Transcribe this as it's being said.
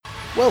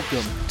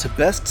Welcome to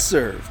Best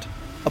Served,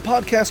 a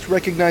podcast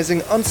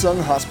recognizing unsung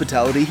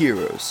hospitality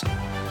heroes.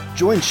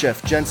 Join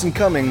Chef Jensen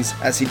Cummings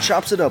as he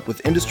chops it up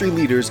with industry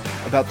leaders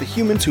about the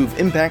humans who've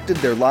impacted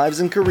their lives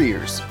and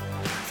careers.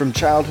 From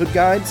childhood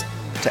guides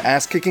to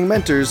ass-kicking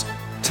mentors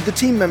to the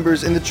team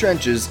members in the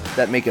trenches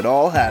that make it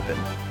all happen.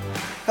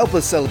 Help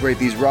us celebrate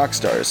these rock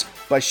stars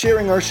by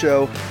sharing our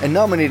show and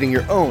nominating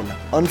your own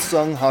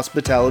unsung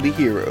hospitality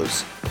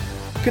heroes.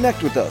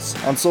 Connect with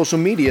us on social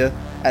media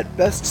at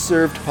Best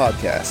Served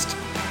Podcast.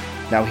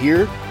 Now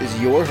here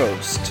is your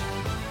host.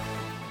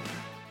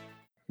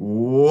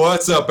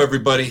 What's up,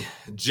 everybody?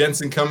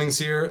 Jensen Cummings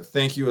here.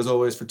 Thank you, as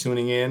always, for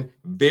tuning in.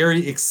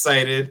 Very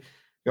excited.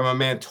 Got my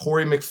man,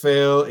 Tori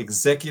McPhail,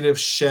 executive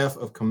chef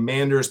of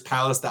Commander's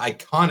Palace, the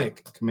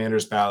iconic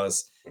Commander's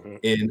Palace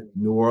in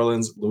New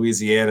Orleans,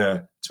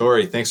 Louisiana.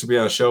 Tori, thanks for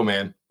being on the show,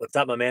 man. What's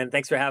up, my man?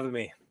 Thanks for having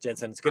me,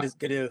 Jensen. It's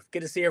good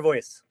to see your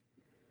voice.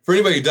 For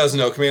anybody who doesn't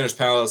know, Commander's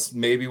Palace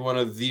may be one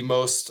of the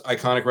most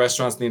iconic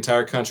restaurants in the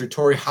entire country.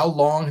 Tori, how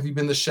long have you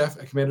been the chef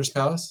at Commander's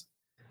Palace?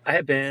 I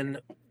have been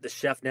the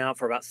chef now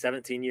for about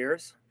 17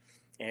 years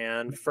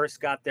and first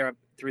got there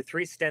through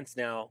 3 stints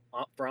now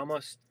for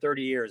almost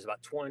 30 years,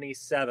 about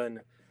 27,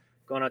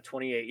 going on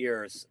 28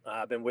 years.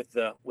 I've been with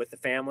the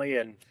family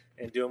and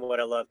doing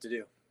what I love to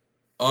do.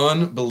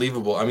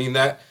 Unbelievable. I mean,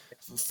 that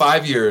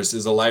 5 years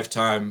is a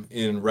lifetime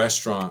in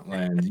restaurant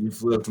land.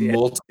 You've lived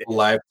multiple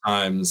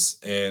lifetimes.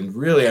 And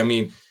really, I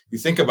mean, you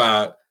think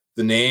about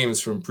the names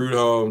from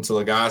Prudhomme to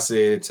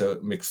Lagasse to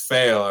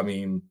McPhail, I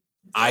mean,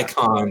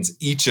 icons,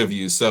 each of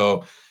you.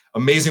 So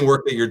amazing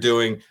work that you're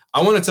doing.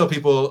 I want to tell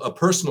people a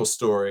personal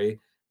story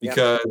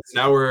because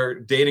now we're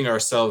dating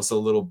ourselves a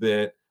little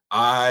bit.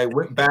 I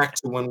went back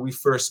to when we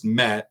first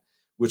met,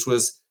 which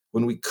was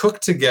when we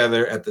cooked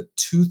together at the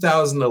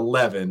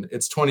 2011,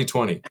 it's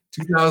 2020,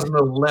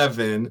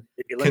 2011.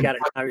 If you look at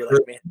it now, you're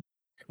like, man,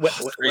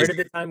 where did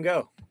the time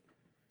go?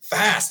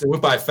 Fast. It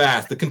went by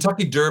fast. The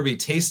Kentucky Derby,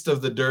 Taste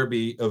of the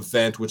Derby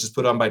event, which is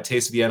put on by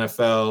Taste of the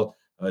NFL.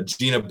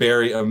 Gina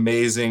Berry,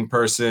 amazing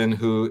person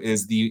who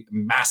is the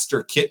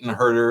master kitten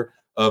herder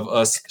of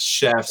us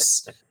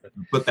chefs,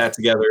 put that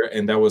together.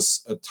 And that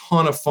was a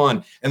ton of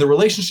fun. And the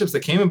relationships that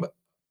came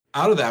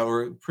out of that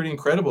were pretty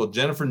incredible.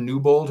 Jennifer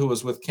Newbold, who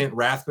was with Kent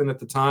Rathman at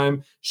the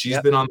time, she's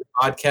been on the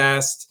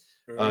podcast.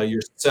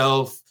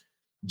 Yourself,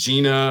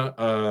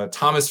 Gina,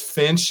 Thomas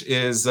Finch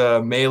is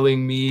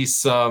mailing me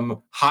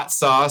some hot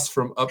sauce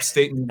from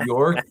upstate New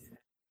York.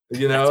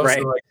 You know, That's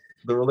right. So like,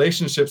 the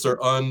relationships are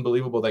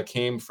unbelievable that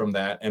came from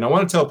that. And I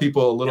want to tell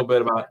people a little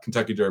bit about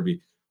Kentucky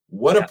Derby.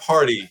 What a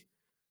party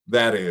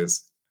that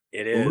is.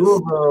 It is.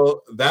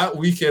 Louisville, that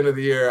weekend of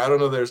the year, I don't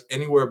know there's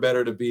anywhere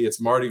better to be. It's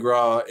Mardi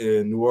Gras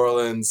in New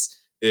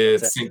Orleans.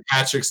 It's St.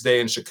 Patrick's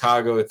Day in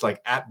Chicago. It's like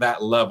at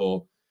that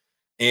level.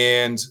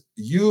 And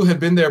you had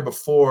been there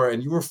before,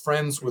 and you were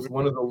friends with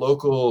one of the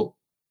local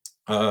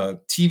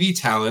TV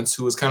talents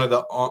who was kind of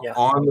the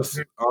on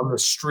the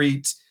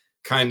street,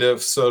 kind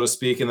of, so to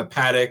speak, in the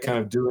paddock, kind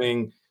of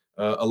doing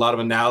a lot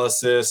of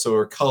analysis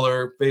or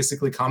color,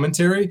 basically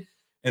commentary.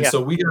 And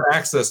so we got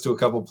access to a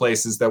couple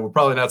places that we're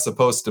probably not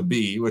supposed to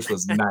be, which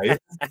was nice.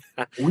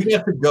 We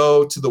got to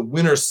go to the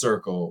winner's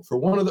circle for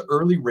one of the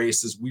early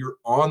races. We were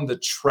on the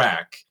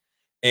track,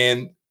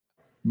 and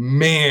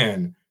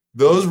man,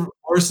 those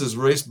horses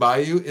race by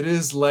you. It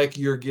is like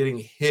you're getting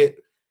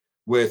hit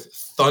with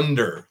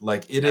thunder.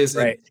 Like it is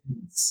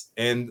intense.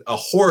 And a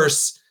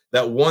horse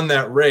that won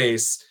that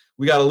race,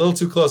 we got a little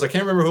too close. I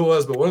can't remember who it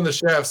was, but one of the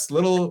chefs,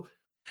 little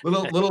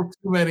too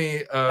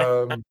many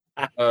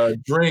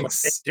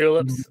drinks.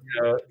 Tulips.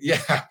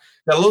 Got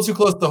a little too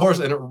close to the horse,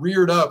 and it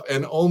reared up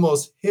and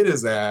almost hit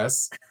his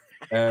ass.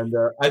 And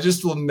I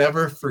just will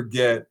never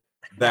forget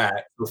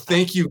that. So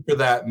thank you for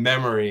that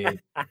memory.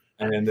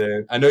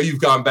 And I know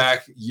you've gone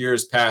back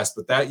years past,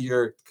 but that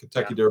year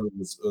Kentucky Derby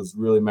was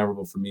really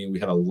memorable for me. We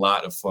had a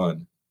lot of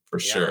fun for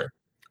sure.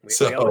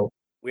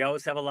 We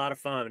always have a lot of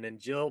fun. And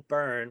Jill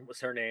Byrne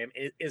was her name,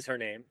 is her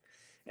name.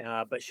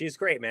 But she's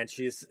great, man.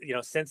 She's,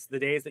 since the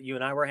days that you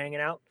and I were hanging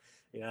out,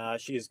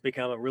 she's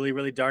become a really,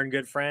 really darn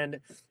good friend.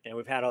 And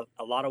we've had a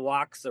lot of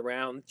walks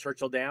around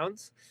Churchill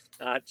Downs,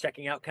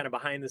 checking out kind of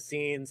behind the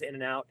scenes, in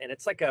and out. And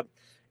it's like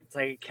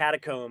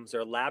catacombs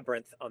or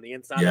labyrinth on the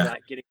inside of that,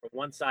 getting from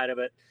one side of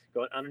it,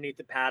 going underneath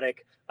the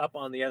paddock, up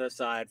on the other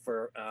side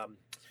for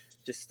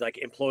just like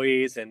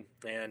employees and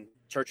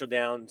Churchill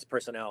Downs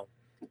personnel.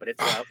 But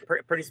it's a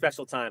pretty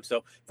special time.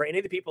 So for any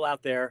of the people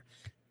out there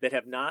that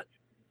have not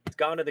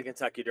gone to the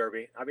Kentucky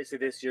Derby, obviously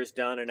this year's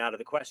done and out of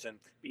the question,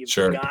 but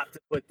you've got to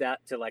put that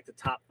to like the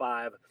top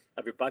 5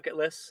 of your bucket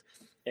list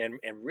and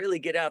really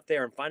get out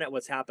there and find out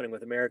what's happening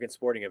with American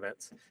sporting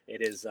events.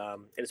 It is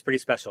pretty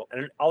special.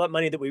 And all that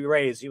money that we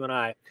raise, you and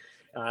I,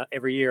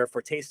 every year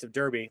for Taste of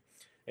Derby,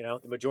 the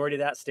majority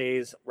of that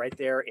stays right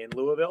there in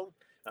Louisville,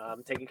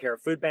 taking care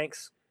of food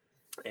banks.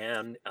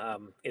 And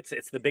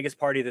it's the biggest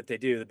party that they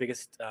do, the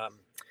biggest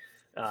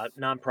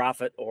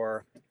nonprofit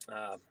or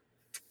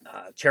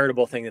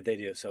charitable thing that they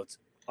do. So it's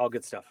all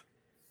good stuff.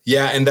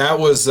 Yeah, and that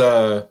was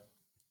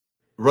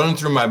running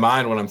through my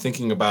mind when I'm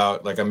thinking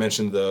about, like I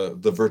mentioned,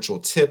 the virtual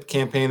tip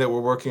campaign that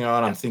we're working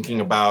on. I'm thinking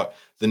about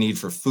the need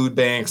for food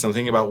banks. I'm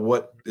thinking about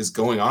what is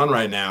going on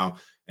right now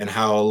and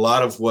how a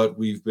lot of what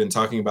we've been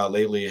talking about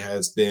lately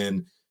has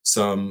been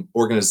some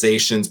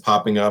organizations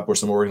popping up or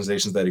some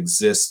organizations that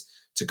exist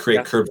to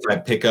create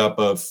curbside pickup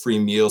of free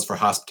meals for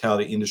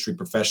hospitality industry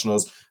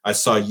professionals. I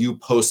saw you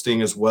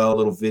posting as well,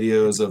 little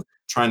videos of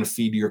trying to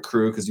feed your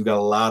crew because you've got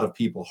a lot of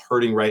people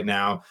hurting right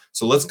now.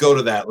 So let's go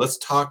to that. Let's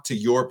talk to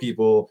your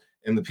people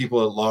and the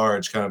people at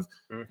large, kind of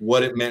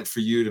what it meant for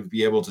you to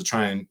be able to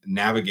try and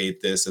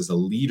navigate this as a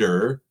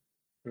leader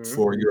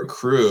for your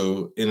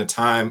crew in a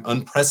time,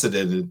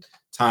 unprecedented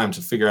time,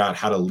 to figure out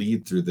how to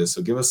lead through this.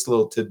 So give us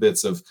little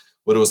tidbits of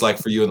what it was like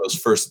for you in those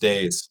first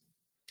days.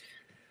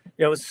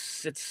 Yeah,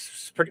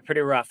 it's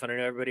pretty rough. I know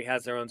everybody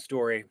has their own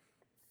story,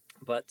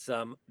 but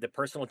the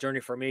personal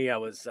journey for me, I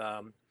was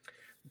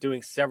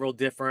doing several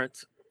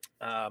different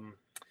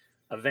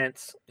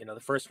events. The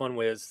first one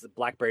was the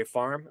Blackberry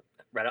Farm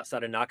right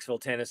outside of Knoxville,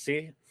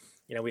 Tennessee.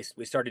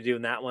 We started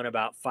doing that one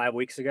about 5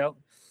 weeks ago.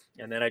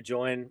 And then I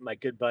joined my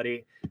good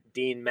buddy,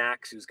 Dean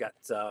Max, who's got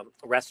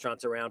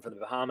restaurants around from the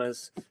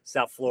Bahamas,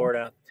 South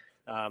Florida.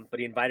 But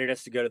he invited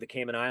us to go to the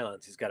Cayman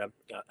Islands. He's got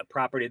a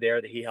property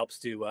there that he helps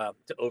to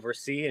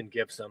oversee and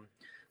give some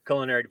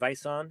culinary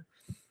advice on.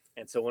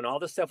 And so when all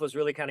this stuff was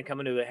really kind of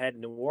coming to a head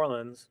in New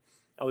Orleans,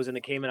 I was in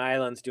the Cayman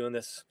Islands doing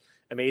this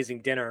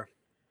amazing dinner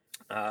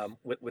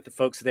with the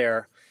folks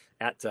there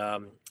at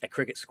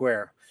Cricket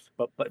Square.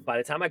 But by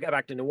the time I got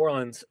back to New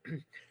Orleans,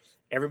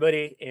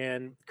 everybody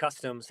in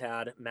customs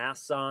had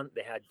masks on,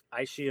 they had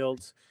eye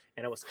shields,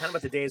 and it was kind of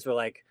at the days where,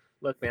 like,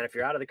 look, man, if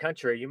you're out of the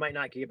country, you might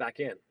not get back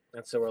in.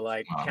 And so we're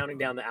like counting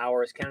down the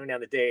hours, counting down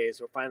the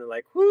days. We're finally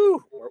like,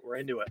 whoo, we're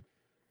into it.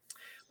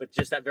 But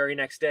just that very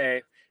next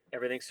day,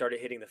 everything started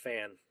hitting the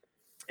fan.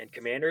 And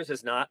Commanders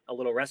is not a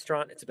little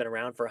restaurant. It's been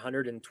around for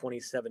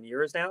 127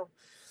 years now.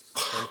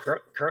 And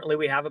currently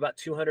we have about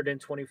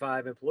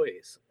 225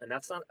 employees. And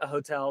that's not a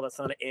hotel, that's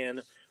not an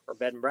inn or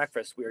bed and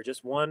breakfast. We are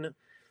just one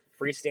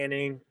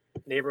freestanding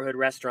neighborhood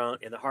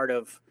restaurant in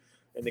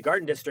the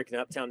Garden District in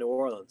Uptown New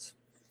Orleans.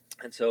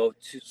 And so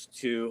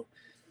to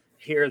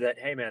hear that,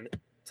 hey man,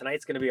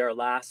 tonight's going to be our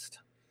last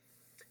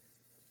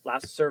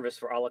service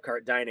for a la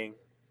carte dining.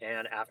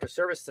 And after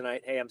service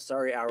tonight, hey, I'm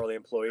sorry, hourly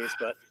employees,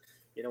 but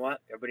you know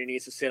what? Everybody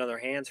needs to sit on their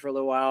hands for a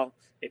little while.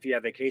 If you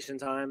have vacation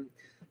time,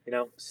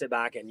 sit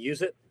back and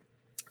use it.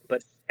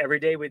 But every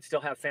day we'd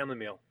still have family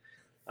meal.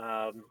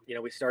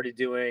 We started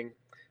doing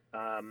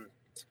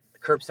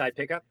curbside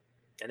pickup,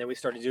 and then we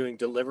started doing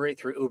delivery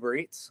through Uber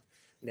Eats.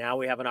 Now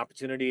we have an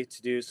opportunity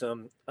to do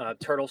some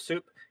turtle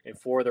soup in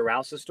 4 of the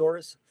Rouse's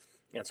stores.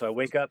 And so I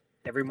wake up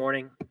every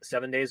morning,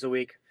 7 days a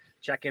week,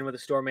 check in with the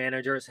store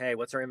managers. Hey,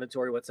 what's our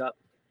inventory? What's up?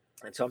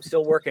 And so I'm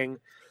still working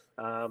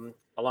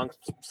along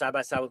side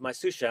by side with my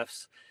sous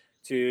chefs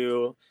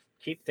to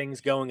keep things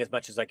going as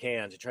much as I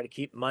can, to try to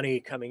keep money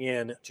coming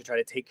in, to try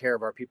to take care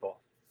of our people.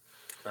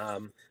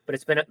 But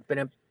it's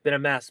been a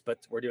mess, but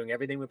we're doing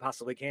everything we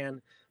possibly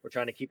can. We're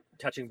trying to keep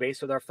touching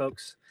base with our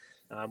folks.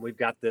 We've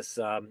got this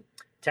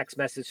text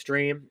message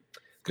stream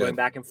going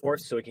back and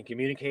forth so we can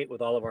communicate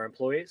with all of our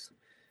employees.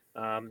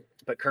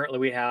 But currently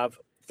we have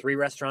 3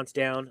 restaurants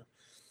down.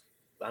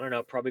 I don't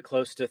know, probably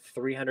close to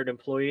 300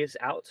 employees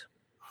out,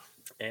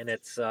 and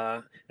it's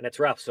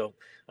rough. So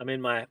I'm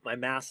in my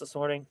mask this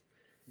morning,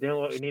 doing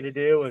what we need to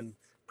do, and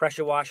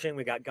pressure washing.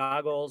 We got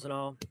goggles and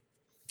all.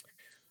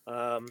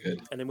 And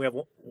then we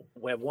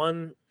have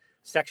one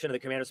section of the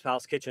Commander's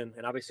Palace kitchen,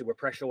 and obviously we're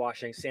pressure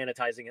washing,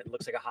 sanitizing it. It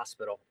looks like a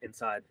hospital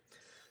inside.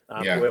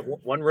 We have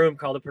one room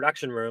called the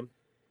production room,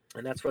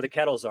 and that's where the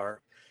kettles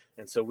are.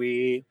 And so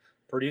we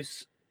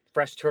produce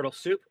fresh turtle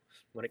soup.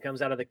 When it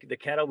comes out of the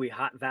kettle, we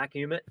hot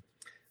vacuum it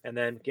and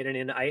then get it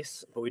into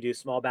ice. But we do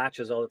small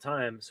batches all the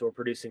time, so we're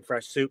producing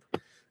fresh soup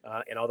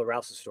in all the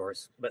Rouse's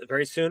stores. But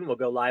very soon we'll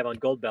go live on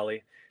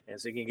Goldbelly, and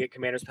so you can get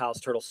Commander's Palace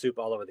turtle soup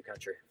all over the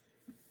country.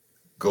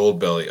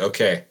 Goldbelly,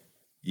 okay,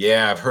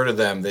 yeah, I've heard of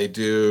them. They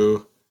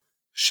do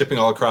shipping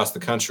all across the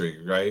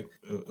country, right?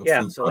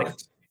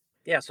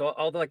 So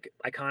all the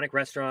iconic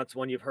restaurants,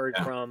 one you've heard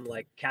from,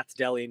 like Katz's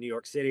Deli in New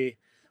York City,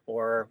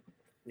 or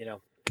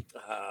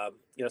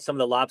some of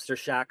the lobster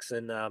shacks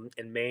in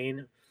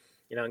Maine,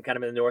 and kind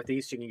of in the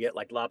Northeast, you can get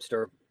like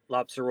lobster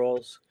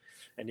rolls,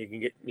 and you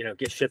can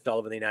get shipped all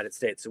over the United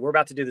States. So we're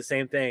about to do the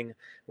same thing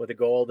with the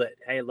goal that,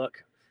 hey,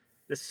 look,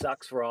 this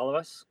sucks for all of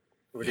us.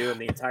 We're doing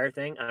the entire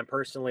thing. I'm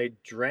personally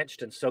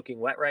drenched and soaking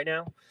wet right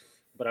now,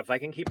 but if I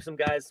can keep some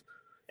guys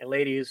and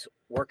ladies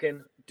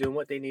working, doing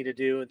what they need to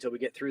do until we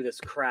get through this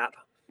crap,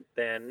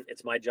 then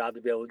it's my job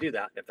to be able to do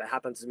that. If it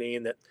happens to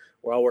mean that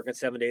we're all working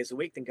 7 days a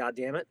week, then God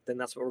damn it, then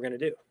that's what we're going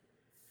to do.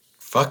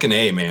 Fucking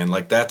A, man.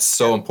 Like, that's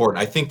so important.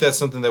 I think that's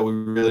something that we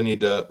really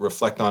need to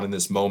reflect on in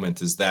this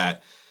moment, is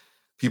that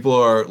people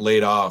are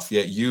laid off,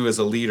 yet you as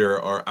a leader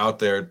are out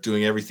there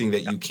doing everything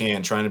that you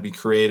can, trying to be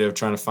creative,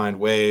 trying to find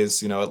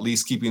ways, at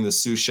least keeping the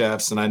sous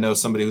chefs. And I know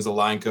somebody who's a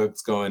line cook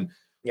is going,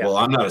 well,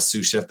 I'm not a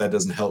sous chef. That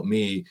doesn't help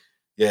me.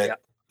 Yet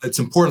it's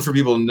important for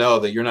people to know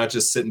that you're not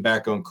just sitting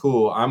back going,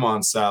 cool, I'm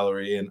on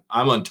salary and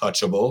I'm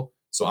untouchable,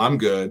 so I'm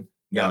good.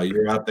 No,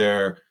 you're out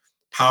there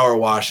power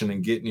washing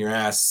and getting your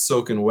ass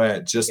soaking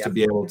wet just to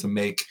be able to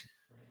make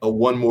a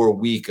one more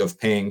week of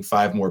paying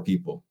 5 more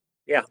people.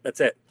 Yeah, that's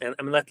it. And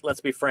I mean,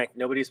 let's be frank.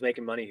 Nobody's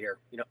making money here.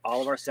 You know,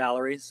 all of our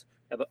salaries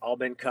have all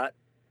been cut.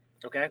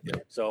 Okay. Yeah.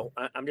 So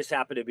I'm just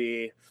happy to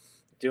be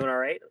doing all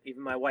right.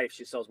 Even my wife,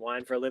 she sells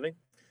wine for a living.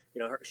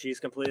 You know, she's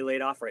completely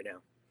laid off right now.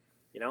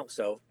 You know,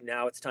 so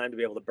now it's time to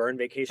be able to burn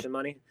vacation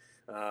money,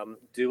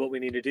 do what we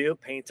need to do,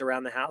 paint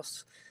around the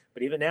house.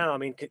 But even now, I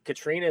mean,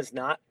 Katrina is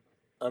not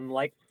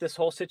unlike this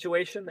whole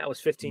situation. That was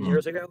 15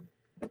 years ago.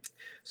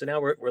 So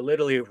now we're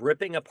literally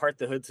ripping apart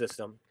the hood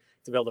system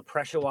to be able to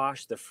pressure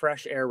wash, the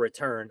fresh air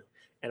return,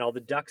 and all the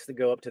ducts that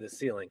go up to the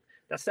ceiling.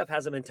 That stuff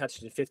hasn't been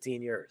touched in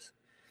 15 years.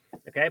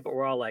 Okay, but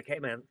we're all like, hey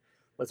man,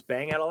 let's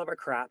bang out all of our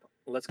crap.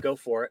 Let's go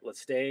for it.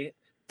 Let's stay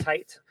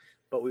tight.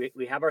 But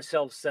we have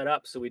ourselves set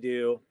up so we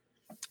do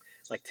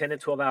like 10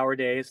 and 12-hour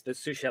days, the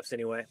sous chefs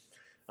anyway.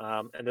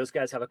 And those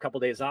guys have a couple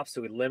days off.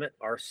 So we limit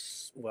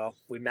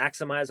we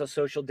maximize our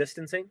social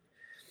distancing.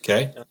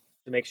 Okay.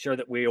 To make sure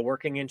that we are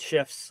working in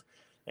shifts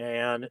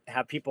and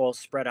have people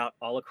spread out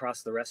all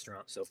across the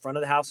restaurant. So front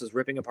of the house is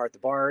ripping apart the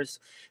bars.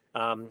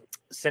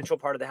 Central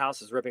part of the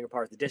house is ripping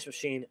apart the dish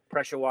machine,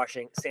 pressure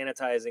washing,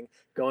 sanitizing,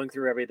 going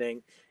through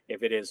everything.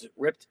 If it is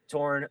ripped,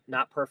 torn,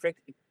 not perfect,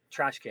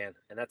 trash can,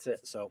 and that's it.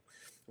 So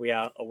we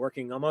are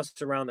working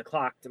almost around the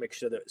clock to make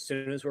sure that as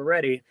soon as we're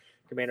ready,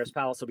 Commander's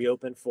Palace will be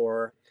open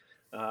for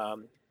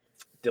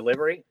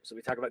delivery. So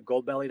we talk about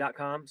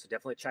goldbelly.com. So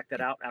definitely check that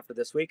out after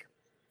this week.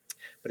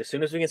 But as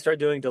soon as we can start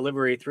doing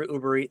delivery through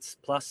Uber Eats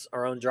plus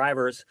our own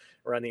drivers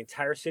around the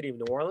entire city of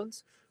New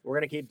Orleans, we're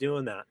going to keep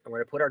doing that. And we're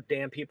going to put our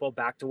damn people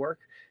back to work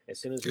as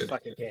soon as we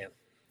fucking can.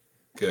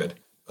 Good.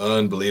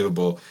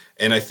 Unbelievable.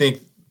 And I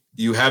think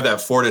you have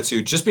that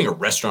fortitude, just being a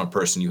restaurant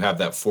person, you have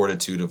that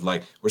fortitude of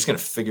like, we're just going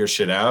to figure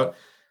shit out.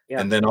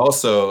 Yeah. And then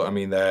also, I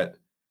mean, that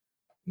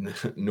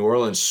New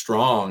Orleans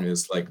strong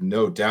is like,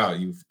 no doubt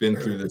you've been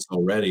through this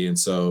already. And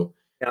so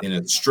in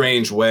a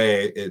strange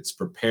way, it's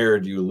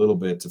prepared you a little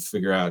bit to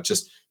figure out,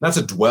 just not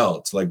to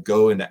dwell, to like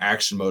go into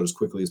action mode as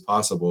quickly as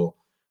possible.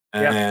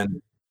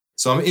 And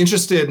so I'm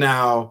interested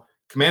now,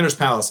 Commander's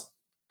Palace,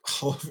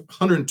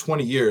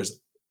 120 years,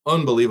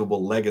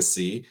 unbelievable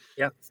legacy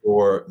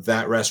for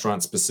that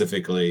restaurant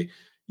specifically.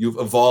 You've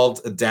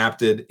evolved,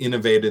 adapted,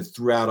 innovated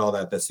throughout all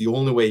that. That's the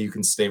only way you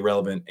can stay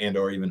relevant and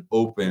or even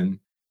open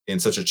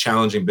in such a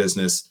challenging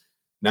business.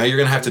 Now you're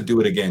going to have to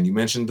do it again. You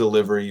mentioned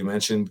delivery, you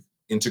mentioned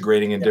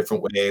integrating in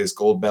different ways,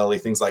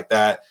 Goldbelly, things like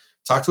that.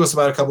 Talk to us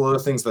about a couple of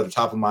other things that are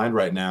top of mind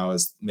right now,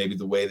 as maybe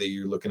the way that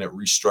you're looking at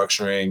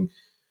restructuring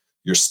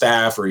your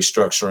staff, or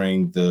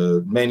restructuring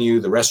the menu,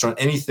 the restaurant,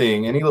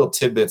 anything, any little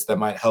tidbits that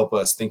might help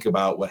us think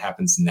about what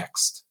happens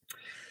next.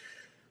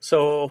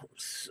 So,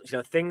 you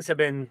know, things have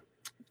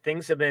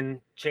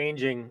been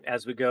changing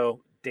as we go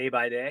day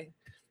by day.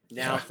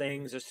 Now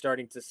things are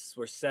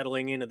we're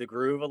settling into the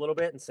groove a little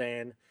bit and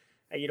saying,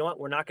 hey, you know what?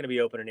 We're not going to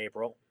be open in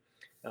April.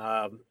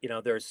 You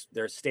know, there's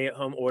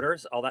stay-at-home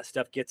orders. All that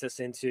stuff gets us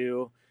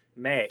into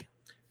May.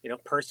 You know,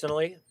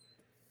 personally,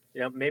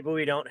 you know, maybe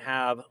we don't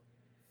have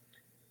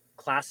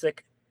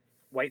classic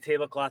white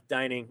tablecloth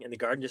dining in the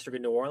Garden District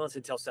of New Orleans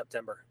until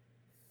September.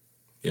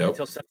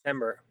 Until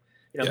September.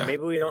 You know,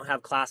 maybe we don't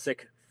have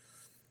classic,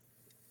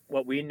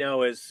 what we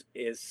know is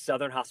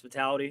Southern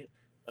hospitality,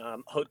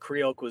 haute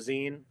Creole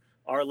cuisine,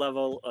 our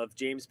level of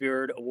James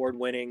Beard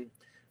award-winning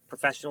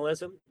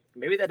professionalism.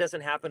 Maybe that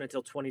doesn't happen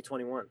until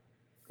 2021.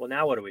 Well,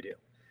 now what do we do?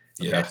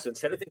 Okay, so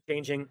instead of things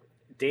changing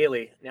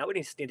daily, now we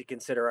need to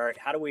consider, all right,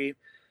 how do we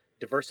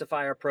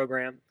diversify our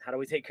program? How do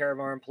we take care of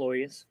our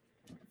employees?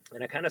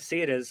 And I kind of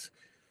see it as,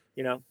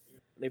 you know,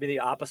 maybe the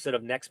opposite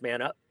of next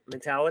man up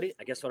mentality.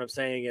 I guess what I'm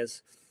saying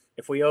is,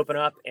 if we open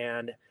up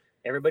and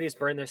everybody's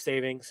burned their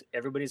savings,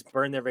 everybody's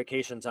burned their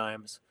vacation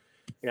times,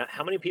 you know,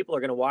 how many people are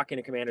going to walk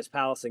into Commander's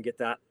Palace and get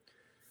that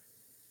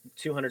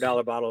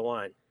 $200 bottle of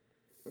wine?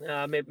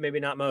 Maybe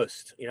not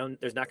most. You know,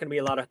 there's not going to be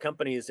a lot of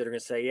companies that are going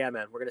to say, yeah,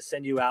 man, we're going to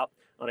send you out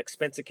on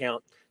expense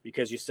account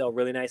because you sell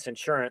really nice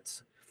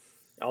insurance.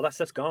 All that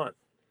stuff's gone.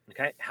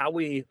 Okay. How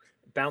we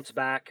bounce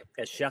back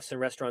as chefs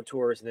and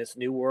restaurateurs in this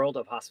new world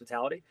of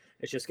hospitality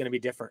is just going to be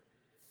different.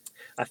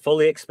 I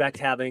fully expect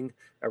having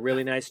a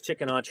really nice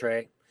chicken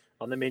entree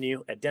on the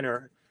menu at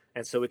dinner.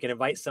 And so we can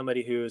invite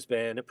somebody who's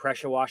been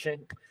pressure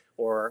washing,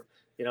 or,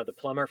 you know, the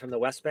plumber from the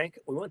West Bank.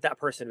 We want that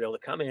person to be able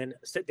to come in,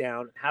 sit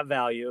down, have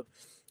value,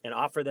 and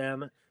offer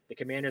them the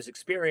Commander's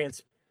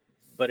experience,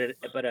 but at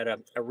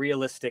a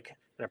realistic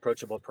and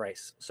approachable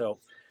price. So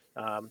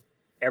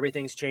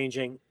everything's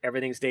changing,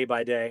 everything's day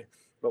by day,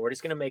 but we're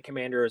just going to make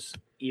Commander's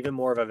even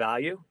more of a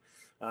value.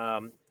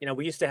 You know,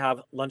 we used to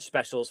have lunch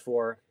specials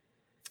for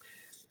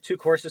 2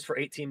 courses for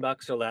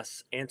 $18 or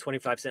less and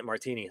 25-cent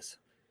martinis.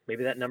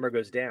 Maybe that number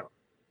goes down.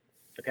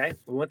 Okay,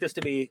 we want this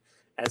to be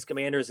as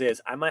Commander's is.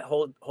 I might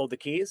hold the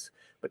keys,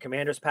 but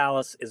Commander's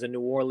Palace is a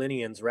New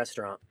Orleanians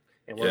restaurant.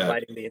 And we're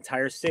inviting the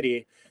entire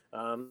city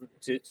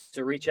to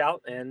reach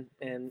out and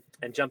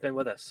jump in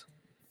with us.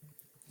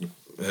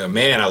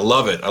 Man, I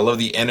love it. I love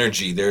the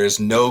energy. There is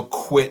no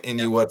quit in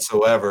you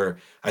whatsoever.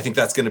 I think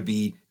that's going to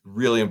be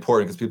really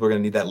important because people are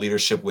going to need that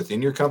leadership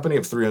within your company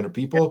of 300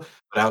 people,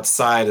 but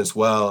outside as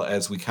well,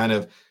 as we kind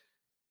of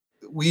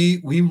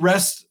we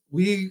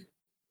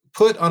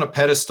put on a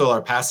pedestal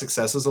our past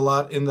successes a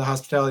lot in the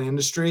hospitality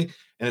industry,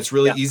 and it's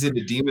really Yeah. easy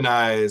to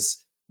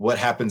demonize what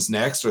happens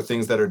next or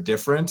things that are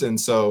different. And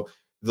so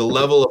the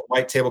level of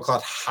white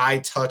tablecloth, high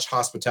touch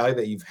hospitality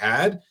that you've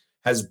had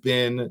has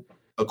been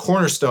a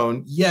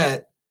cornerstone,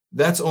 yet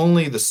that's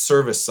only the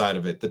service side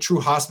of it. The true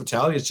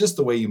hospitality is just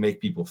the way you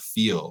make people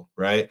feel,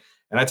 right?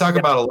 And I talk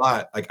about a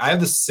lot, like I have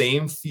the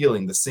same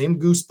feeling, the same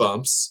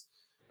goosebumps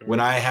when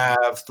I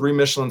have 3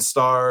 Michelin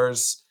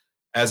stars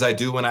as I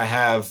do when I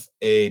have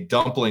a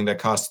dumpling that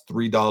costs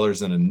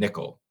 $3 and a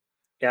nickel.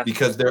 Yeah.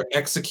 Because they're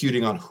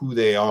executing on who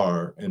they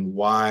are and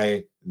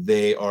why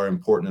they are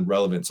important and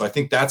relevant. So I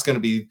think that's going to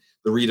be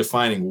the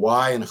redefining.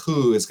 Why and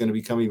who is going to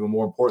become even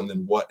more important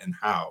than what and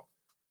how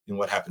and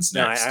what happens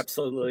No, next. I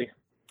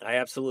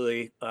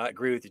absolutely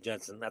agree with you,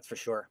 Jensen. That's for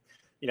sure.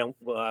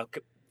 I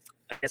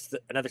guess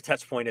another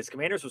touch point is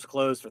Commanders was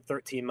closed for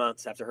 13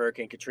 months after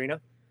Hurricane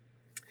Katrina.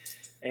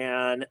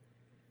 And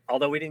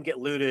although we didn't get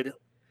looted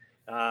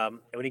and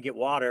we didn't get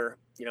water,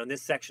 in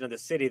this section of the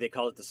city, they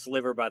call it the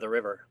sliver by the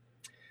river.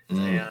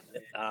 And,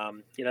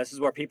 this is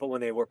where people,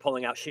 when they were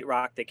pulling out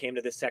sheetrock, they came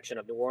to this section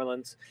of New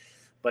Orleans.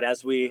 But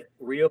as we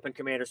reopened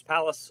Commander's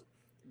Palace,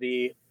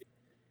 the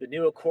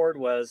new accord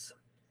was,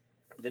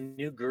 the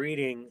new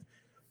greeting,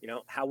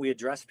 how we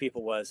address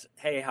people was,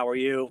 hey, how are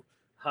you?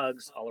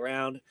 Hugs all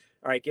around.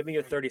 All right, give me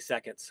your 30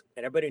 seconds.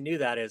 And everybody knew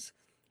that is,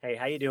 hey,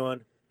 how you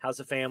doing? How's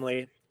the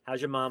family?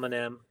 How's your mom and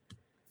them?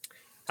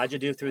 How'd you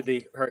do through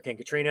the Hurricane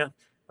Katrina?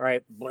 All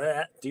right,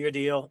 blah, do your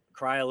deal,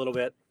 cry a little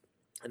bit,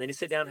 and then you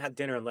sit down and have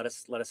dinner and let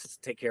us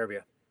take care of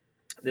you.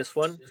 This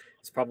one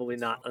is probably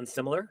not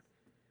unsimilar.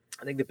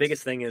 I think the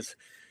biggest thing is,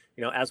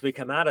 as we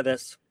come out of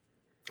this,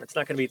 it's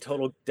not going to be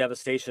total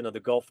devastation of the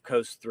Gulf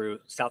Coast through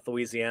South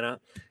Louisiana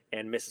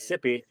and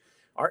Mississippi.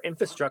 Our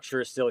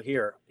infrastructure is still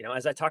here.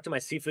 As I talk to my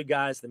seafood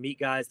guys, the meat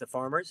guys, the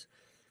farmers,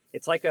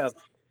 it's like a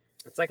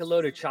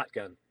loaded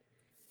shotgun.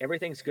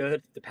 Everything's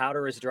good. The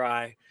powder is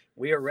dry.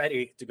 We are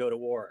ready to go to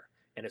war.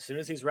 And as soon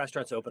as these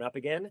restaurants open up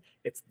again,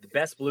 it's the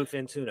best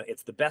bluefin tuna.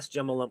 It's the best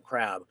jumbo lump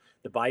crab.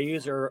 The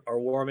bayous are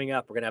warming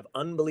up. We're going to have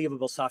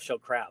unbelievable soft-shell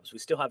crabs. We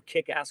still have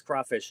kick-ass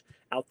crawfish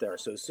out there.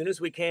 So as soon as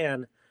we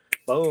can,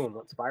 boom,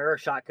 let's fire our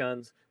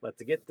shotguns.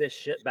 Let's get this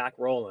shit back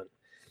rolling.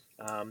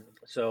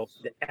 So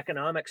the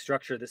economic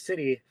structure of the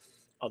city,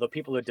 although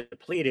people are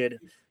depleted,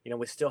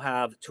 we still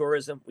have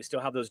tourism. We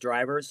still have those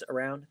drivers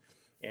around,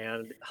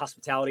 and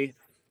hospitality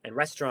and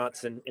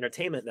restaurants and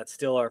entertainment that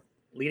still are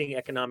leading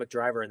economic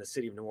driver in the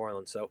city of New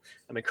Orleans. So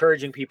I'm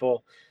encouraging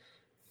people,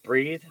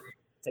 breathe,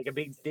 take a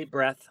big deep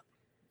breath,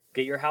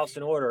 get your house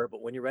in order.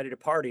 But when you're ready to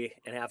party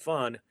and have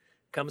fun,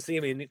 come see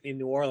me in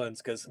New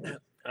Orleans, because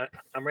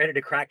I'm ready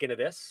to crack into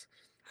this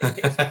as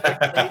quickly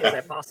as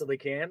I possibly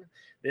can.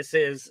 This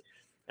is,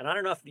 and I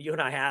don't know if you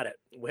and I had it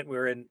when we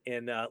were in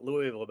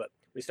Louisville, but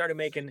we started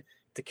making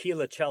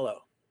tequila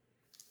cello.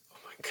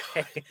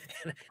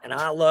 And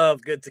I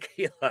love good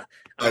tequila.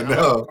 I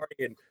know.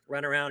 Party and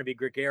run around and be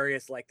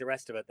gregarious like the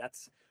rest of it.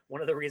 That's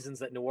one of the reasons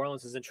that New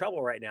Orleans is in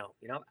trouble right now.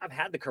 I've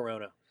had the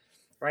Corona,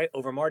 right,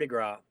 over Mardi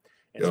Gras,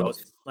 and so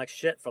it's like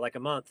shit for like a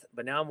month.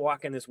 But now I'm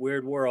walking this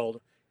weird world,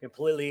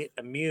 completely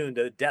immune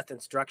to death and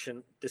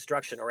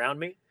destruction around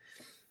me.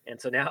 And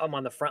so now I'm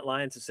on the front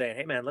lines of saying,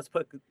 hey man, let's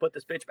put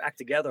this bitch back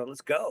together and let's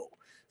go.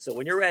 So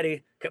when you're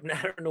ready, come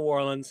down to New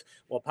Orleans,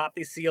 we'll pop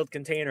these sealed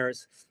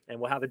containers and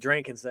we'll have a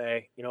drink and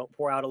say,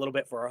 pour out a little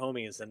bit for our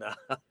homies and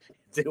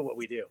do what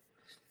we do.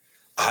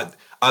 I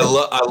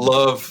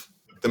love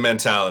the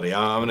mentality.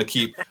 I'm gonna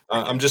keep.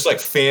 I'm just like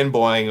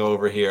fanboying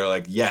over here.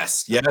 Like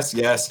yes,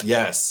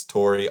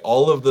 Tori.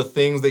 All of the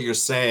things that you're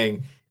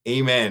saying,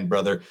 amen,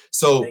 brother.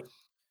 So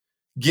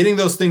getting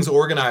those things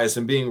organized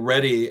and being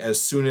ready as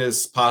soon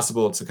as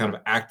possible to kind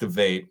of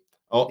activate.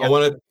 I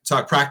want to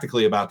talk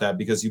practically about that,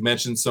 because you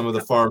mentioned some of the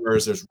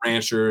farmers, there's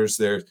ranchers,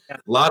 there's a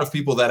lot of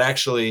people that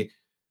actually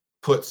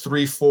put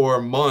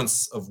 3-4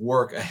 months of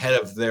work ahead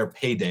of their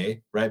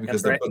payday, right?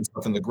 Because they're putting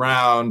stuff in the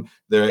ground.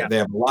 They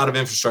have a lot of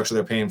infrastructure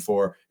they're paying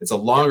for. It's a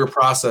longer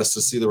process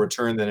to see the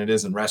return than it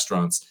is in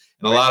restaurants.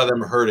 And a lot of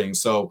them are hurting.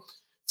 So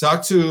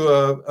talk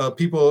to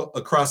people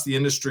across the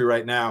industry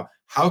right now.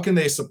 How can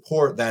they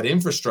support that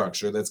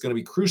infrastructure that's going to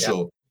be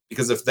crucial?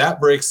 Because if that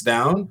breaks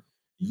down,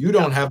 you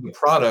don't have the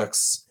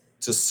products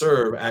to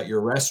serve at your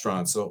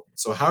restaurant. So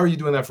how are you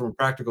doing that from a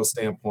practical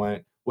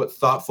standpoint? What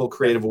thoughtful,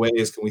 creative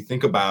ways can we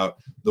think about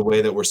the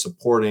way that we're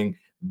supporting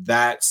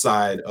that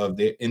side of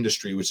the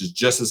industry, which is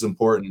just as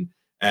important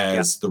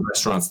as the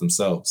restaurants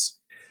themselves?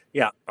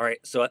 Yeah. All right.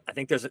 So I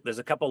think there's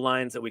a couple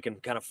lines that we can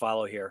kind of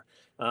follow here.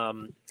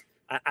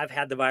 I've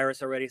had the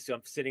virus already, so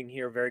I'm sitting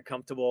here very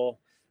comfortable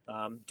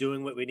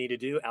doing what we need to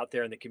do out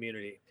there in the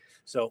community.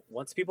 So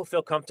once people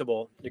feel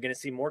comfortable, you're going to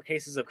see more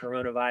cases of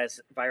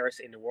coronavirus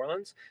in New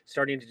Orleans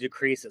starting to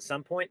decrease at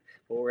some point,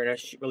 but we're in a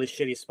really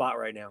shitty spot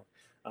right now.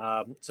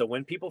 So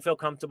when people feel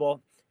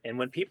comfortable, And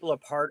when people are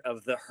part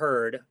of the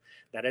herd,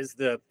 that is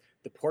the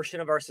portion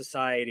of our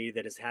society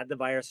that has had the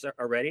virus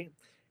already,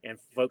 and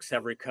folks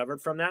have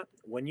recovered from that.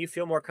 When you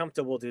feel more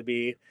comfortable to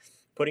be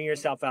putting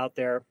yourself out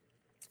there,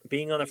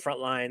 being on the front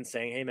line,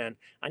 saying, "Hey, man,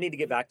 I need to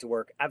get back to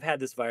work. I've had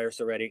this virus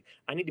already.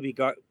 I need to be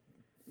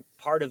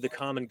part of the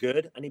common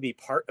good. I need to be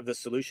part of the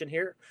solution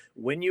here."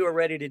 When you are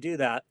ready to do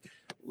that,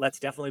 let's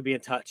definitely be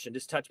in touch and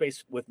just touch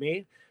base with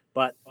me.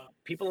 But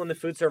people in the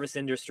food service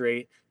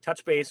industry,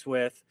 touch base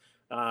with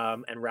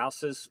and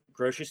Rouse's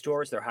grocery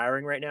stores. They're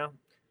hiring right now.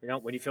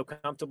 When you feel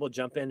comfortable,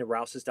 jump into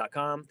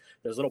rouses.com.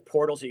 There's little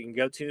portals that you can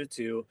go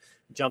to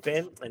jump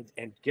in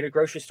and get a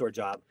grocery store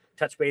job.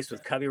 Touch base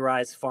with Covey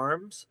Rise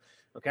Farms.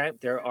 Okay,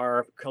 there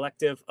are a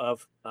collective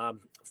of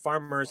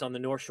farmers on the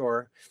North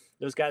Shore.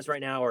 Those guys right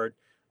now are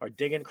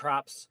digging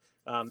crops,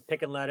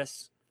 picking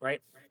lettuce,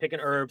 right? Picking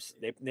herbs.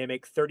 They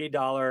make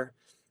 $30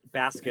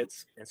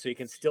 baskets, and so you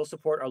can still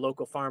support our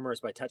local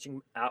farmers by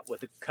touching out with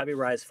the Covey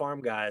Rise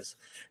Farm guys,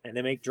 and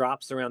they make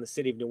drops around the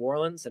city of New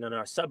Orleans and in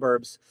our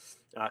suburbs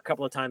a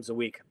couple of times a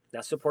week.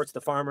 That supports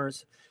the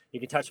farmers. You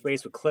can touch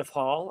base with Cliff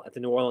Hall at the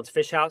New Orleans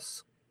Fish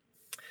House,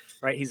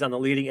 right? He's on the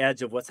leading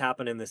edge of what's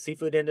happening in the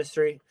seafood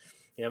industry.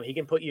 He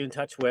can put you in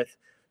touch with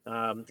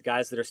the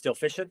guys that are still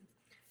fishing.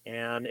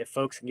 And if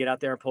folks can get out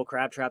there and pull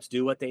crab traps,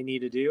 do what they need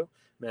to do,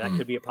 that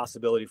could be a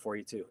possibility for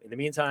you too. In the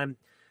meantime,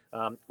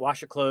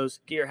 wash your clothes,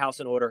 get your house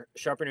in order,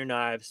 sharpen your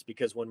knives,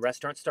 because when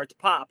restaurants start to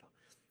pop,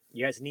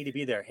 you guys need to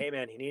be there. Hey,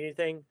 man, you need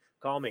anything?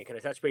 Call me. Can I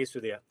touch base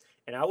with you?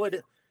 And I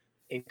would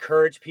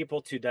encourage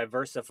people to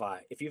diversify.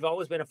 If you've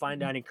always been a fine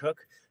dining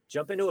cook,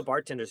 jump into a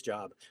bartender's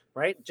job,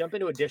 right? Jump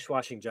into a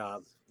dishwashing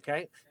job,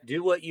 okay?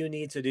 Do what you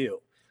need to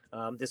do.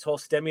 This whole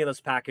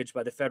stimulus package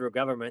by the federal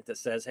government that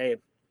says, hey,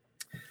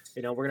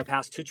 we're going to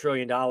pass $2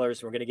 trillion. We're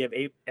going to give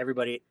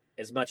everybody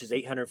as much as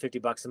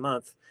 $850 a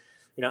month.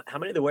 How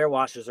many of the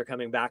warewashers are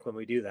coming back when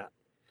we do that,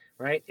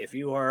 right? If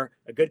you are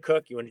a good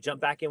cook, you want to jump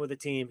back in with a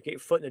team, get your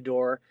foot in the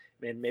door,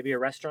 and maybe a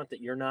restaurant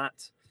that you're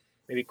not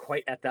maybe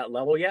quite at that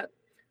level yet.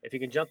 If you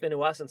can jump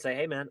into us and say,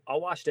 hey, man,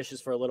 I'll wash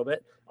dishes for a little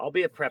bit. I'll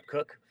be a prep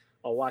cook.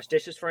 I'll wash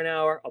dishes for an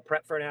hour. I'll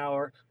prep for an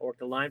hour. I'll work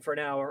the line for an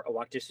hour. I'll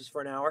wash dishes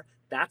for an hour.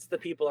 That's the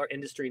people our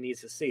industry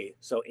needs to see.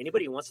 So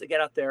anybody who wants to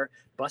get out there,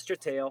 bust your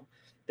tail,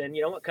 then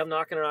you know what? Come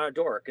knocking on our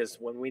door, because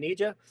when we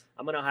need you,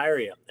 I'm going to hire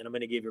you, and I'm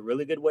going to give you a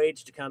really good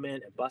wage to come in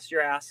and bust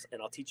your ass,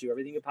 and I'll teach you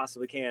everything you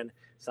possibly can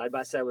side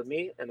by side with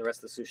me and the rest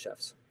of the sous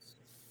chefs.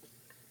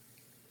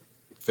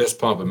 Fist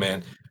pumping,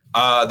 man.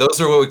 Those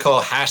are what we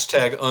call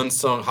hashtag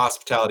unsung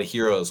hospitality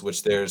heroes,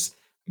 which there's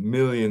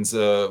millions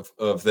of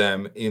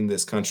them in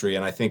this country.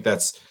 And I think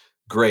that's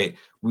great.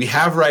 We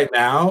have right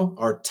now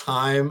our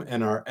time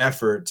and our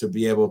effort to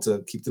be able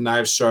to keep the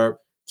knives sharp,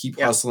 keep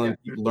hustling,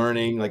 keep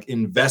learning, like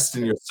invest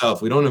in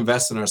yourself. We don't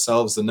invest in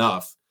ourselves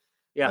enough,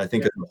 I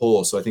think, as a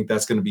whole. So I think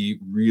that's going to be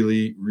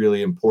really,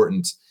 really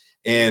important.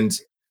 And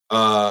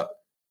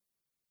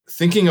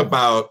thinking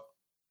about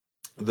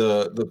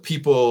the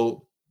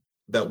people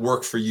that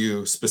work for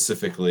you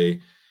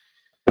specifically,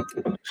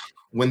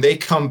 when they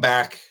come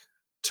back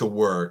to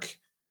work,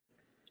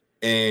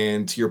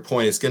 and to your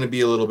point, it's going to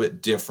be a little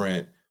bit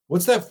different.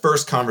 What's that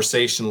first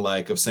conversation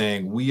like of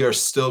saying, we are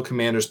still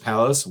Commander's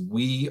Palace?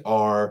 We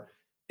are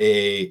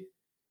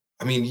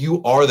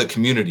you are the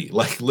community,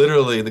 like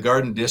literally the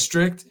Garden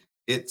District.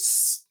 It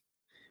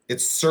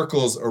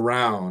circles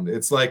around.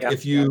 It's like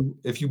if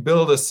you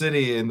build a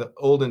city in the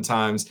olden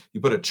times,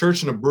 you put a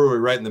church and a brewery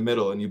right in the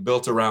middle, and you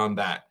built around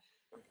that.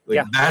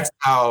 That's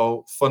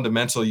how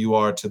fundamental you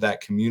are to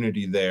that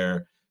community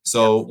there.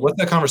 So what's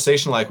that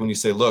conversation like when you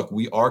say, look,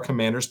 we are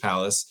Commander's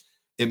Palace.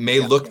 It may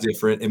look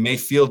different. It may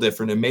feel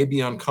different. It may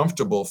be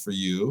uncomfortable for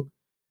you.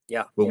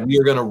 But we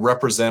are going to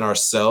represent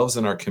ourselves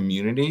and our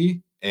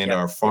community and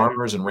our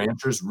farmers and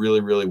ranchers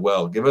really, really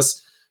well.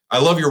 I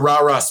love your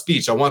rah-rah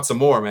speech. I want some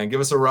more, man.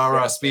 Give us a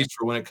rah-rah speech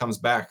for when it comes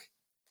back.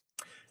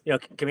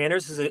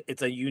 Commander's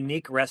it's a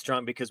unique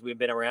restaurant because we've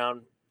been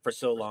around for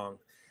so long.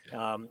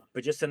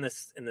 But just in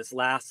this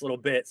last little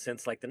bit,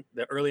 since like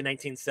the early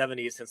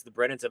 1970s, since the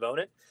Brennans have owned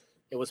it,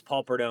 it was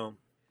Paul Perdome.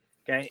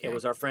 Okay. It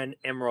was our friend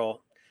Emeril,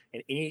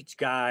 and each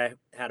guy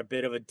had a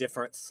bit of a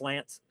different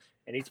slant,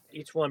 and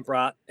each one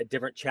brought a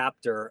different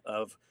chapter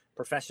of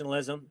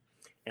professionalism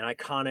and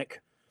iconic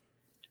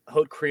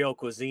Haute Creole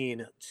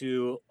cuisine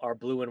to our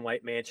blue and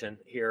white mansion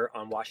here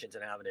on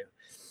Washington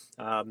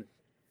Avenue.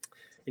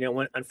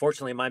 When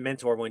unfortunately my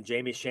mentor, when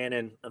Jamie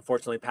Shannon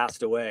unfortunately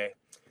passed away,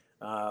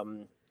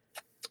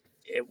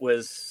 it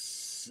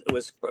was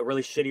a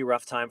really shitty,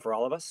 rough time for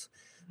all of us.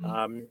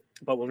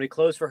 But when we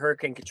closed for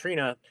Hurricane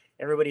Katrina,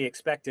 everybody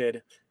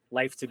expected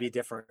life to be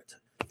different.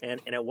 And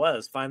it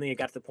was. Finally, it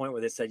got to the point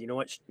where they said, you know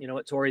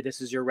what, Tori,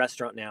 this is your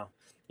restaurant now.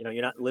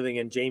 You're not living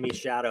in Jamie's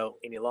shadow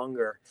any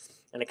longer.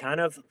 And I kind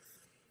of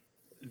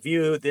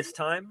view this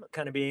time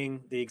kind of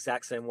being the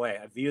exact same way.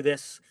 I view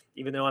this,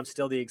 even though I'm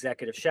still the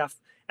executive chef,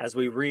 as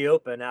we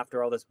reopen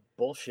after all this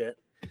bullshit.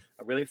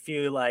 I really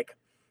feel like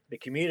the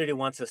community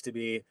wants us to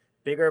be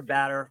bigger,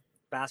 badder,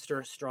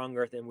 faster,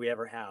 stronger than we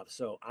ever have.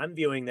 So I'm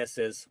viewing this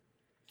as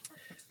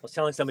was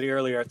telling somebody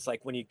earlier, it's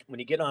like when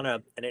you get on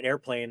an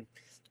airplane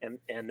and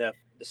the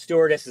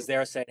stewardess is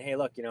there saying, hey,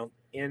 look,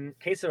 in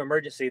case of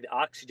emergency, the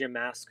oxygen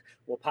mask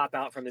will pop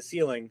out from the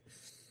ceiling.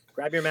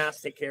 Grab your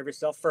mask, take care of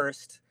yourself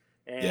first.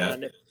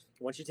 And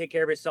once you take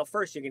care of yourself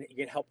first, you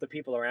can help the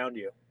people around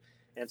you.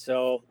 And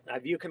so I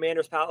view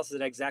Commander's Palace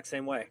the exact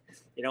same way.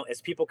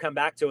 As people come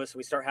back to us,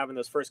 we start having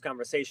those first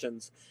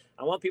conversations.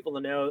 I want people to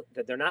know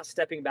that they're not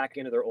stepping back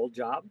into their old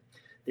job.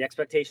 The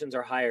expectations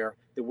are higher.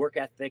 The work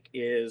ethic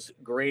is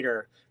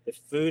greater. The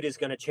food is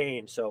going to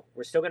change. So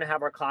we're still going to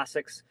have our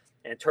classics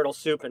and turtle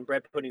soup and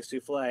bread pudding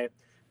souffle.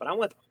 But I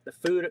want the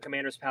food at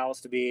Commander's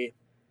Palace to be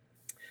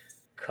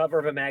cover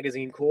of a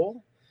magazine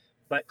cool,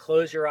 but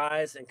close your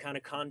eyes and kind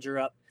of conjure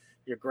up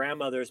your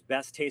grandmother's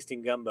best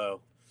tasting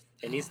gumbo.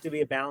 It needs to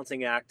be a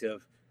balancing act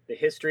of the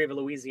history of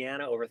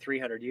Louisiana over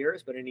 300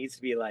 years, but it needs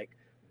to be like,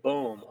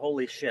 boom,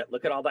 holy shit,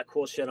 look at all that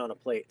cool shit on a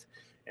plate.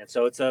 And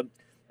so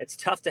it's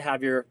tough to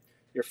have your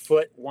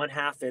foot one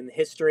half in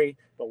history,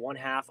 but one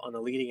half on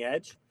the leading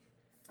edge.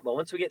 But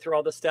once we get through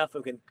all this stuff,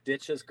 we can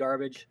ditch this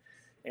garbage.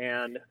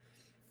 And,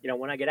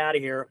 when I get out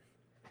of here,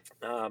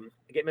 I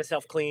get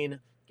myself clean,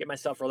 get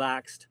myself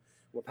relaxed.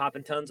 We're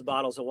popping tons of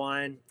bottles of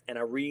wine, and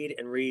I read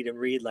and read and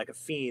read like a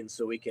fiend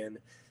so we can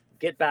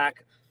get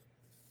back,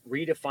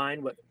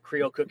 redefine what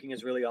Creole cooking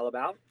is really all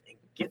about, and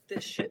get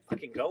this shit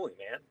fucking going,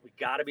 man. We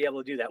got to be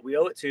able to do that. We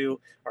owe it to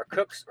our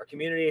cooks, our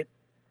community,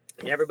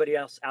 and everybody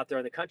else out there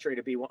in the country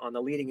to be on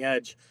the leading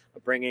edge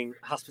of bringing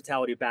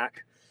hospitality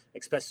back,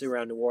 especially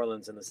around New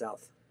Orleans and the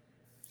South.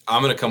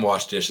 I'm going to come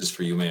wash dishes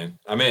for you, man.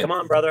 I'm in. Come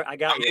on, brother. I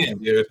got you.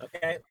 Dude.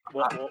 Okay.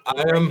 We'll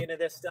break into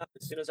this stuff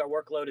as soon as our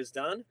workload is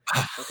done.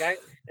 Okay.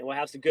 And we'll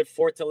have some good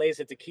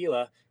Fortaleza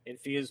tequila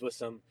infused with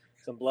some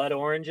blood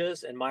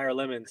oranges and Meyer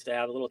lemons to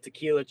have a little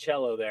tequila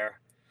cello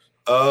there.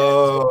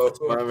 Oh,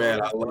 my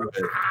man. I love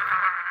it.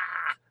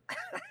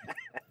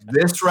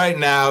 This right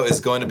now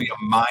is going to be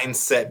a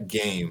mindset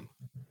game.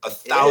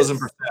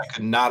 1,000%. I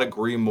could not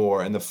agree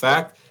more. And the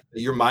fact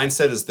that your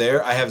mindset is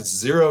there, I have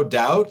zero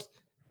doubt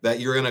that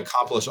you're going to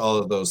accomplish all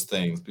of those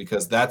things,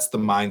 because that's the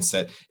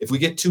mindset. If we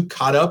get too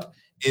caught up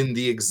in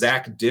the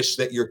exact dish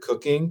that you're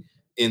cooking,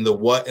 in the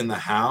what and the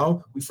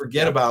how, we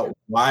forget about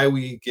why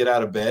we get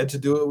out of bed to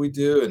do what we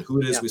do and who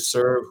it is we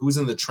serve, who's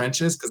in the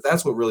trenches, because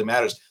that's what really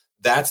matters.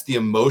 That's the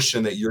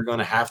emotion that you're going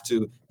to have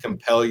to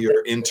compel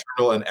your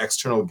internal and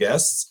external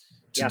guests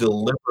to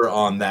deliver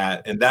on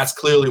that. And that's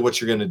clearly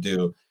what you're going to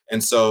do.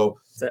 And so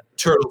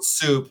turtle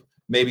soup,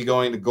 maybe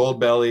going to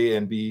Goldbelly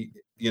and be,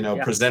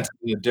 presented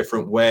in a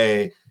different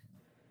way.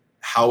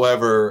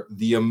 However,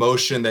 the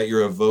emotion that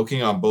you're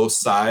evoking on both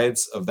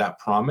sides of that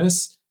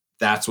promise,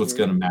 that's what's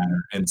going to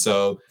matter. And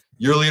so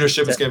your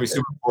leadership is going to be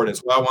super important.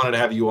 It's why I wanted to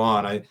have you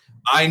on.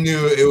 I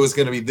knew it was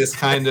going to be this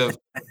kind of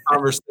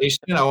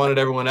conversation. I wanted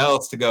everyone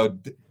else to go,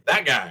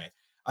 that guy.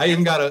 I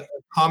even got a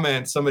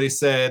comment. Somebody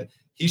said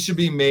he should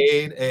be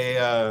made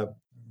a,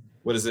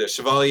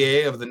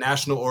 Chevalier of the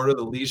National Order of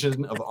the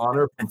Legion of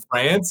Honor from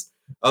France.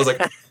 I was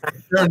like,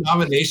 is there a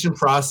nomination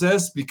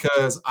process?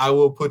 Because I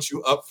will put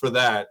you up for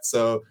that.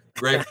 So,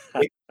 Greg,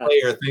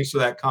 player, thanks for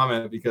that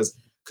comment, because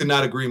could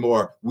not agree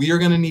more. We are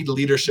going to need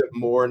leadership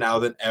more now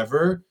than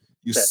ever.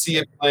 You see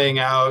it playing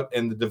out,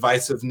 and the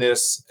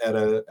divisiveness at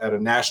a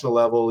national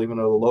level, even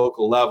at a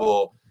local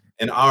level.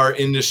 And our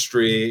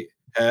industry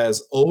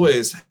has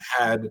always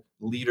had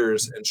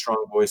leaders and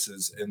strong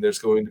voices, and there's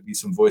going to be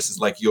some voices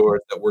like yours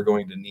that we're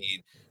going to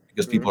need,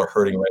 because people are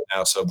hurting right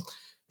now. So,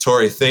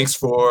 Tori, thanks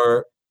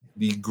for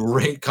the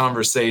great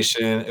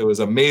conversation. It was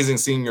amazing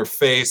seeing your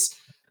face.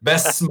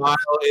 Best smile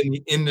in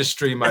the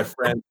industry, my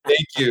friend.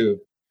 Thank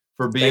you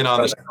for being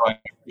on the show. I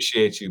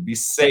appreciate you. Be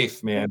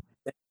safe, man.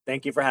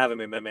 Thank you for having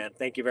me, my man.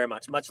 Thank you very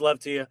much. Much love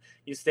to you.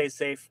 You stay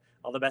safe.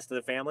 All the best to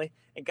the family.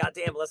 And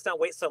goddamn, let's not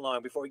wait so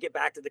long before we get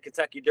back to the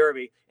Kentucky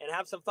Derby and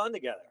have some fun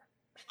together.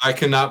 I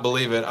cannot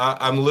believe it.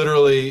 I'm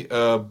literally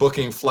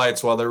booking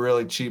flights while they're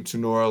really cheap to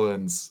New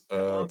Orleans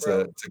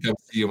to come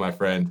see you, my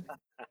friend.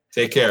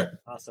 Take care.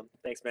 Awesome.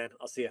 Thanks, man.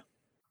 I'll see you.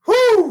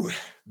 Whoo!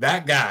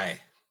 That guy.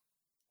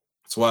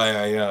 That's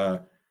why I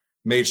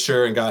made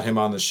sure and got him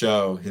on the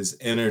show. His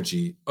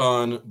energy,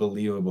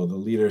 unbelievable. The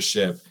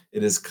leadership.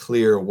 It is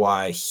clear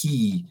why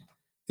he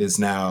is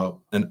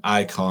now an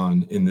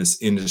icon in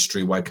this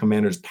industry, why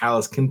Commander's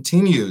Palace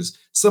continues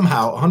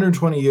somehow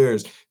 120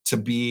 years to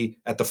be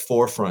at the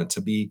forefront, to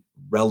be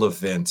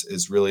relevant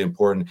is really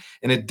important.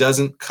 And it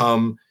doesn't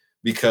come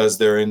because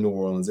they're in New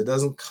Orleans. It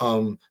doesn't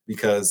come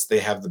because they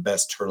have the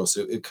best turtle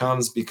soup. It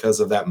comes because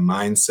of that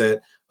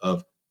mindset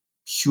of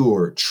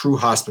pure, true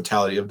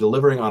hospitality, of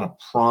delivering on a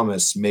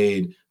promise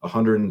made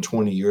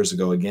 120 years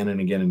ago again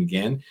and again and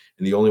again.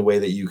 And the only way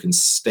that you can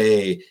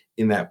stay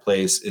in that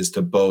place is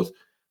to both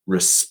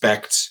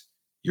respect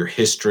your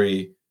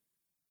history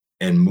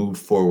and move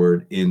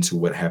forward into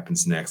what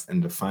happens next.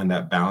 And to find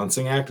that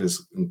balancing act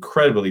is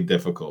incredibly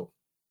difficult.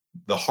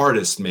 The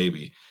hardest,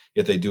 maybe,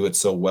 yet they do it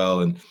so well.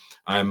 And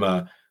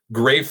I'm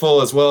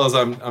grateful, as well as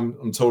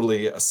I'm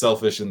totally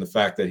selfish in the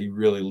fact that he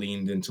really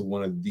leaned into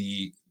one of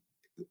the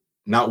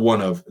not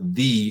one of,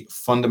 the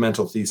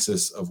fundamental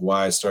thesis of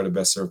why I started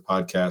Best Served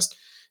Podcast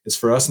is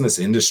for us in this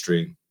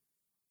industry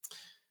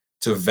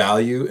to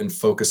value and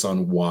focus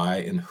on why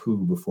and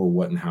who before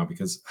what and how,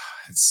 because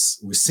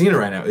we're seeing it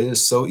right now. It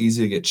is so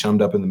easy to get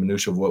chummed up in the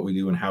minutia of what we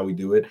do and how we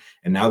do it.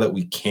 And now that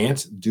we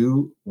can't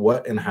do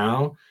what and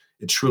how,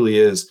 it truly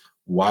is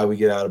why we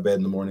get out of bed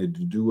in the morning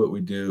to do what we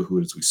do, who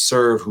it is we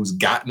serve, who's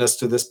gotten us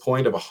to this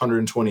point of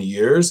 120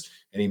 years.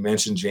 And he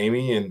mentioned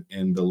Jamie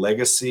and the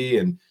legacy,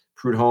 and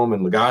Prudhomme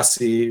and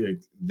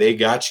Lagasse. They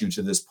got you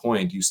to this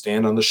point. You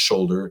stand on the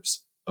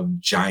shoulders of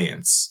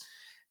giants.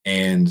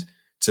 And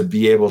to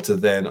be able to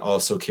then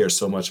also care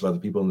so much about the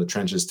people in the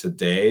trenches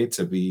today,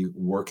 to be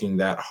working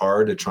that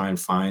hard to try and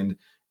find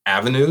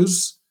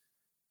avenues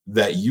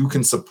that you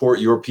can support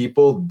your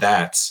people,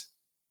 that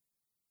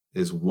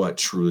is what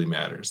truly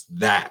matters.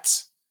 That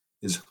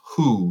is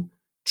who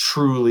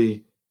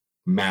truly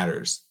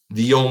matters.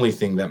 The only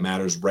thing that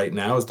matters right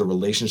now is the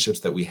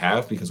relationships that we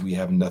have, because we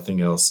have nothing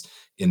else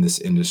in this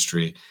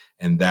industry.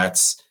 And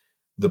that's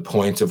the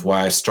point of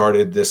why I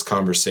started this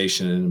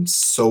conversation. And I'm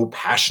so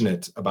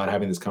passionate about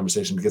having this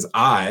conversation, because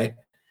I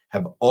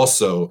have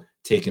also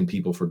taken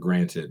people for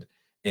granted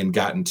and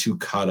gotten too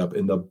caught up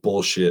in the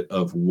bullshit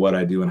of what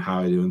I do and how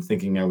I do, and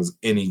thinking I was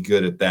any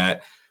good at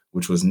that,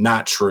 which was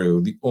not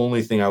true. The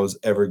only thing I was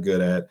ever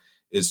good at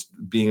is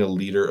being a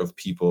leader of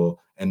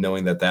people and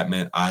knowing that that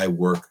meant I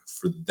work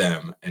for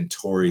them. And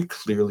Tori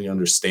clearly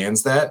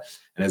understands that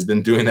and has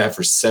been doing that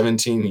for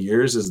 17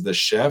 years as the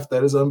chef.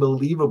 That is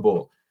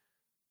unbelievable.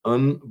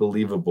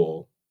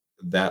 Unbelievable,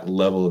 that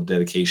level of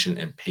dedication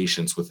and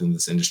patience within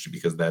this industry,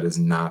 because that is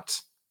not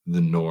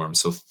the norm.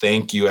 So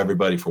thank you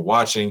everybody for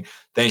watching.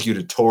 Thank you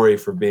to Tori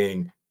for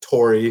being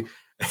Tori,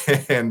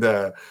 and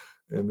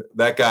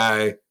that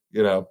guy,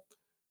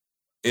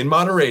 in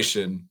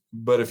moderation.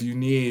 But if you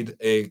need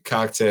a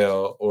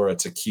cocktail or a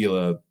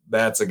tequila,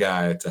 that's a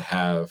guy to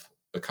have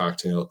a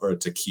cocktail or a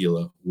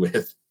tequila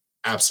with.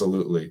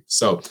 Absolutely.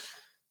 So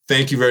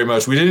thank you very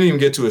much. We didn't even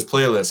get to his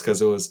playlist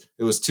because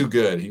it was too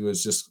good. He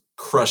was just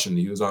crushing.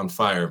 He was on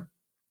fire.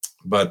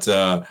 But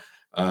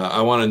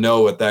I want to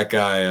know what that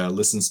guy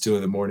listens to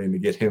in the morning to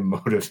get him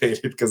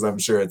motivated, because I'm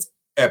sure it's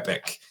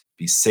epic.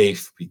 Be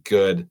safe. Be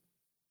good.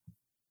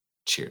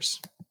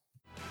 Cheers.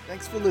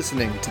 Thanks for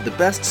listening to the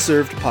Best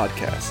Served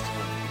Podcast.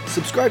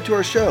 Subscribe to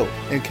our show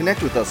and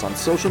connect with us on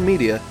social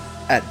media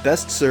at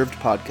Best Served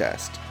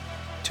Podcast.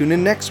 Tune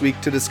in next week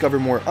to discover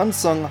more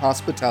unsung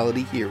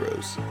hospitality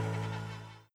heroes.